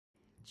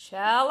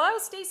Hello,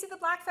 Stacey the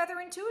Black Feather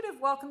Intuitive.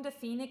 Welcome to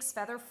Phoenix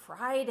Feather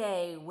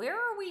Friday. Where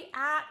are we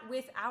at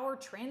with our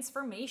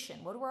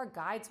transformation? What do our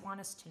guides want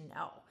us to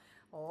know?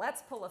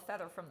 Let's pull a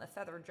feather from the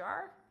feather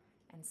jar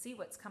and see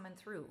what's coming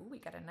through. Ooh, we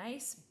got a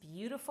nice,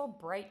 beautiful,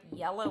 bright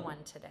yellow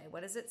one today.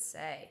 What does it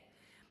say?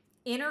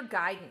 Inner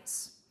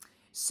guidance.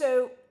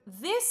 So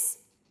this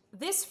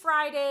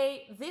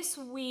Friday, this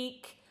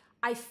week,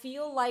 I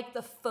feel like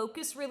the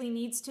focus really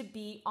needs to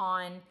be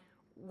on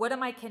what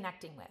am I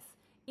connecting with?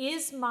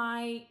 Is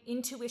my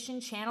intuition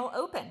channel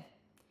open?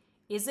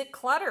 Is it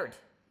cluttered?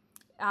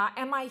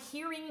 Am I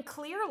hearing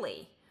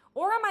clearly?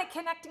 Or am I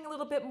connecting a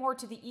little bit more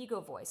to the ego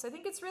voice? I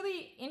think it's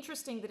really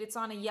interesting that it's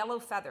on a yellow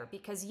feather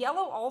because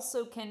yellow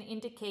also can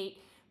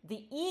indicate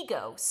the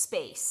ego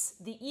space,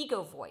 the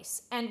ego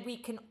voice. And we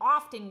can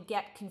often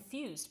get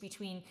confused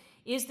between,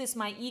 is this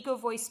my ego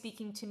voice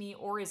speaking to me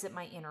or is it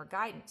my inner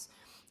guidance?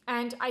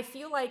 And I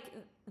feel like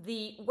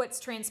what's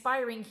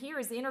transpiring here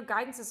is the inner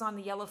guidance is on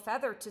the yellow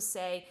feather to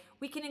say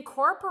we can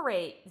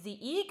incorporate the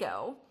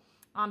ego.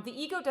 The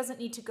ego doesn't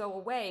need to go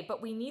away,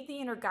 but we need the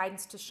inner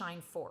guidance to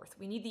shine forth.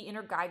 We need the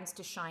inner guidance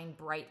to shine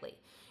brightly.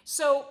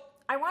 So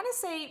I want to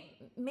say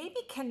maybe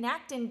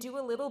connect and do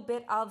a little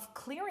bit of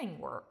clearing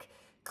work,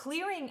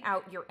 clearing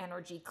out your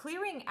energy,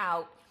 clearing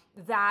out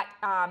that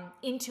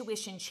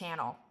intuition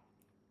channel.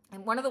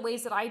 And one of the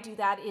ways that I do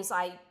that is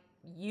I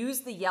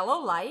use the yellow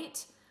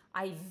light.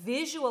 I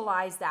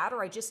visualize that,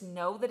 or I just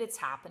know that it's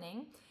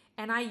happening.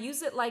 And I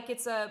use it like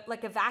it's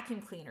like a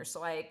vacuum cleaner.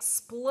 So I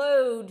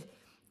explode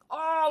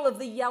all of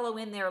the yellow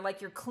in there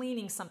like you're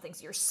cleaning something.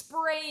 So you're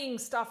spraying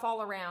stuff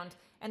all around.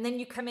 And then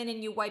you come in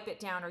and you wipe it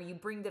down, or you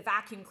bring the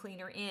vacuum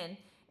cleaner in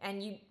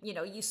and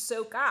you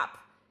soak up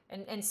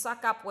and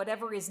suck up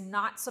whatever is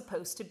not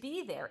supposed to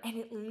be there. And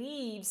it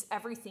leaves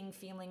everything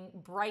feeling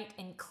bright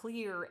and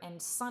clear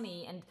and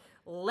sunny and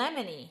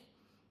lemony.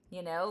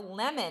 You know,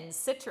 lemon,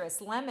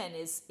 citrus, lemon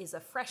is a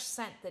fresh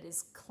scent that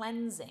is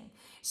cleansing.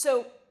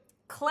 So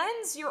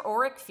cleanse your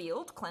auric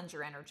field, cleanse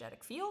your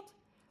energetic field.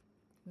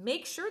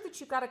 Make sure that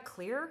you've got a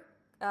clear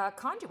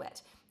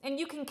conduit. And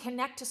you can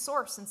connect to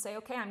source and say,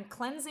 okay, I'm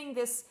cleansing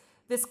this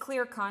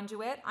clear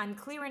conduit. I'm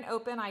clear and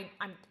open.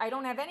 I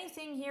don't have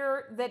anything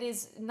here that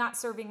is not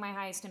serving my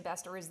highest and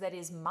best or that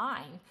is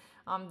mine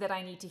that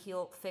I need to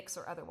heal, fix,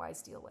 or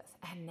otherwise deal with.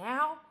 And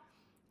now,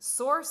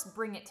 source,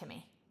 bring it to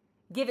me.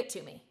 Give it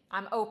to me.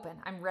 I'm open.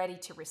 I'm ready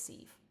to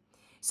receive.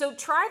 So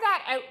try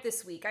that out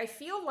this week. I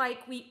feel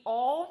like we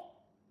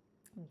all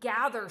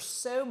gather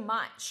so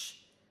much.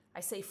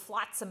 I say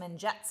flotsam and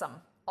jetsam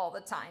all the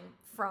time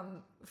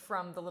from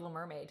The Little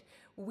Mermaid.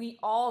 We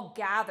all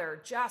gather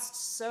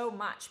just so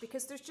much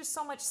because there's just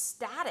so much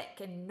static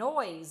and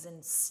noise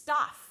and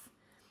stuff.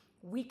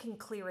 We can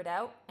clear it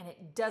out, and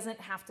it doesn't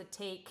have to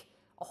take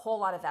a whole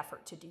lot of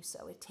effort to do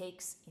so. It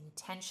takes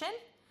intention,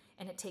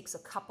 and it takes a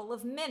couple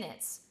of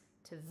minutes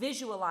to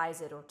visualize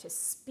it or to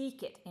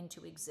speak it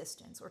into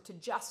existence or to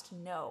just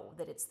know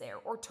that it's there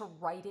or to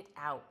write it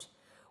out.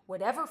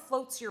 Whatever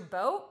floats your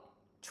boat,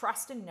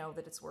 trust and know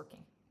that it's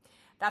working.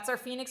 That's our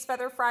Phoenix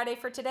Feather Friday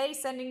for today.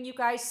 Sending you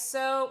guys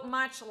so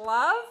much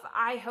love.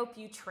 I hope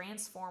you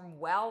transform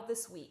well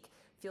this week.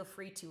 Feel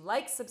free to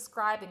like,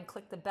 subscribe, and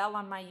click the bell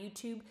on my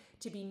YouTube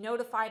to be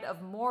notified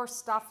of more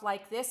stuff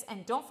like this.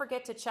 And don't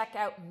forget to check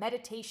out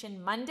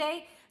Meditation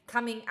Monday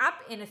coming up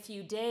in a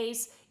few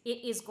days.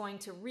 It is going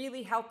to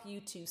really help you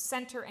to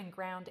center and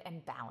ground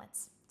and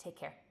balance. Take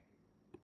care.